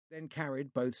then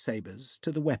carried both sabres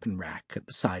to the weapon rack at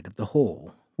the side of the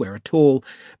hall, where a tall,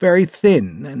 very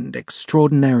thin and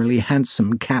extraordinarily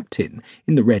handsome captain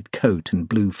in the red coat and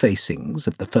blue facings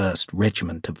of the 1st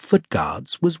Regiment of Foot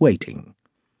Guards was waiting.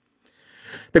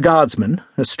 The guardsman,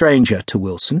 a stranger to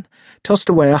Wilson, tossed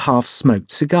away a half-smoked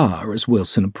cigar as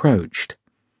Wilson approached.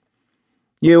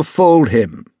 "You fooled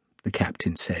him," the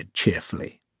captain said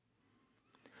cheerfully.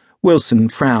 Wilson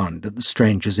frowned at the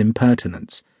stranger's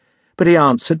impertinence, but he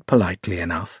answered politely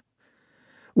enough.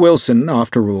 Wilson,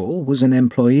 after all, was an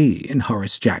employee in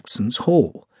Horace Jackson's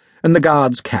hall, and the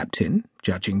guards captain,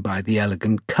 judging by the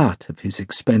elegant cut of his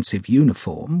expensive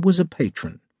uniform, was a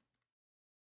patron.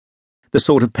 The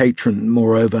sort of patron,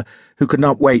 moreover, who could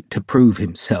not wait to prove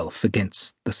himself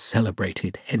against the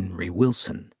celebrated Henry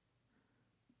Wilson.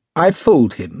 "I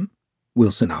fooled him?"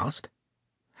 Wilson asked.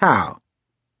 "How?"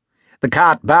 "The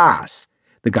carte basse,"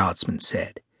 the guardsman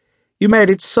said. "You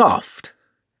made it soft.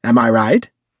 Am I right?"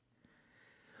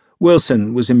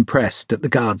 Wilson was impressed at the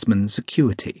guardsman's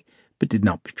acuity, but did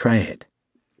not betray it.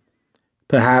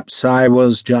 "Perhaps I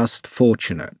was just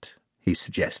fortunate," he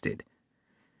suggested.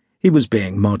 He was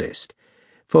being modest,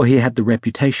 for he had the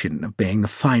reputation of being the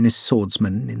finest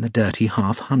swordsman in the dirty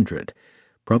 500,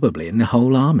 probably in the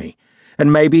whole army,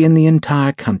 and maybe in the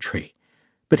entire country,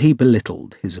 but he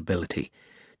belittled his ability,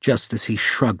 just as he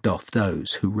shrugged off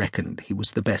those who reckoned he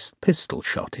was the best pistol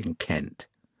shot in Kent.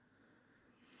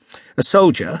 A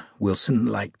soldier, Wilson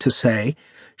liked to say,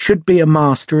 should be a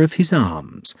master of his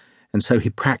arms, and so he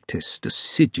practised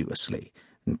assiduously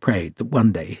and prayed that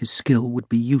one day his skill would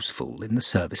be useful in the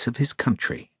service of his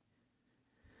country.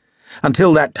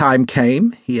 Until that time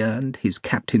came, he earned his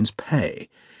captain's pay,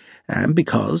 and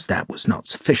because that was not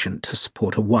sufficient to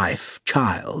support a wife,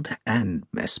 child, and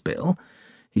mess bill,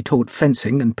 he taught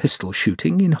fencing and pistol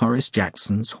shooting in Horace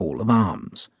Jackson's Hall of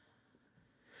Arms.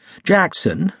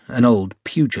 Jackson, an old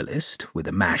pugilist with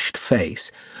a mashed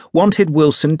face, wanted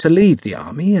Wilson to leave the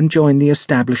army and join the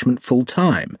establishment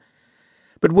full-time,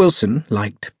 but Wilson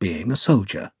liked being a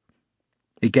soldier.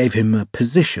 It gave him a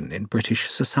position in British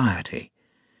society.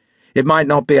 It might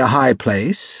not be a high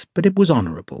place, but it was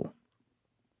honourable.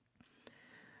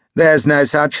 "There's no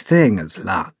such thing as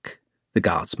luck," the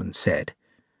guardsman said,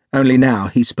 only now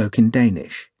he spoke in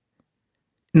Danish.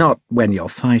 "Not when you're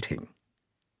fighting."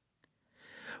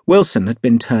 Wilson had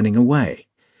been turning away,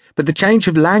 but the change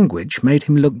of language made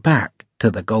him look back to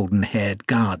the golden-haired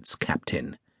guards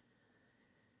captain.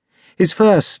 His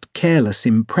first careless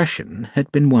impression had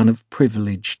been one of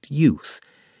privileged youth,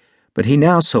 but he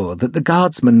now saw that the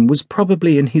guardsman was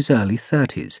probably in his early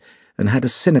 30s and had a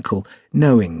cynical,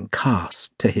 knowing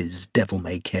cast to his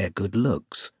devil-may-care good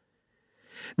looks.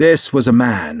 This was a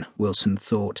man, Wilson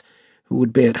thought, who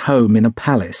would be at home in a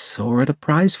palace or at a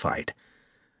prize-fight.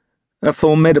 A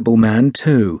formidable man,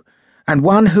 too, and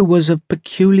one who was of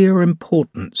peculiar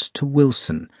importance to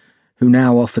Wilson, who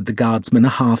now offered the guardsman a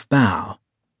half-bow.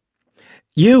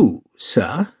 "You,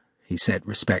 sir," he said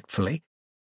respectfully,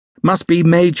 "must be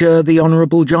Major the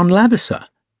Honourable John Lavisser."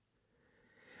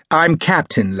 "I'm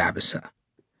Captain Lavisser,"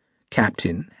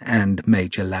 Captain and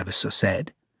Major Lavisser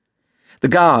said. The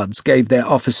guards gave their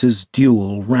officers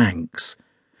dual ranks.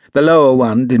 The lower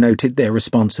one denoted their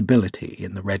responsibility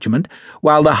in the regiment,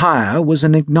 while the higher was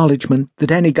an acknowledgment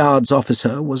that any guards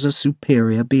officer was a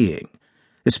superior being,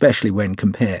 especially when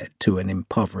compared to an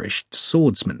impoverished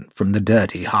swordsman from the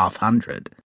dirty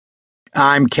 500.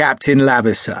 "I'm Captain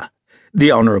Lavisser,"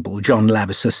 the Honourable John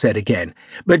Lavisser said again,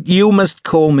 "but you must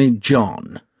call me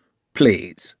John,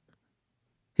 please."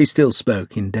 He still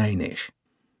spoke in Danish.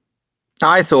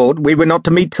 "I thought we were not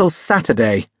to meet till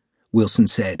Saturday," Wilson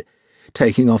said,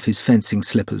 taking off his fencing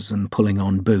slippers and pulling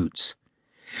on boots.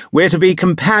 "We're to be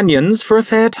companions for a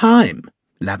fair time."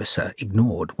 Lavisser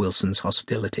ignored Wilson's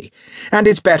hostility. "And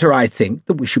it's better, I think,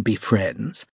 that we should be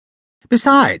friends.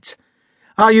 Besides,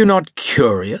 are you not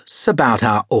curious about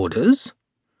our orders?"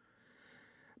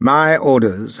 "My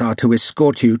orders are to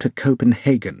escort you to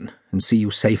Copenhagen and see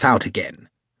you safe out again."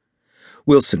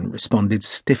 Wilson responded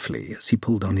stiffly as he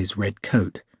pulled on his red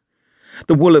coat.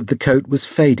 The wool of the coat was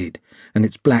faded, and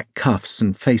its black cuffs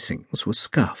and facings were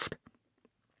scuffed.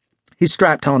 He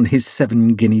strapped on his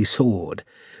 7-guinea sword,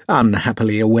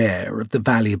 unhappily aware of the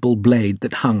valuable blade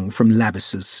that hung from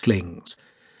Lavisser's slings.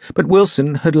 But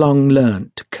Wilson had long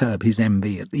learnt to curb his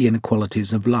envy at the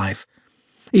inequalities of life,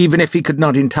 even if he could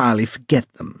not entirely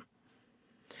forget them.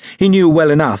 He knew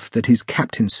well enough that his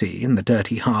captaincy in the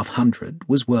dirty 500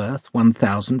 was worth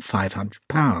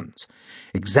 £1,500,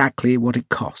 exactly what it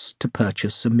cost to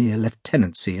purchase a mere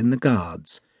lieutenancy in the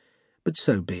Guards. But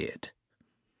so be it.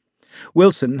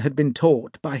 Wilson had been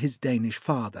taught by his Danish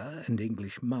father and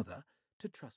English mother to trust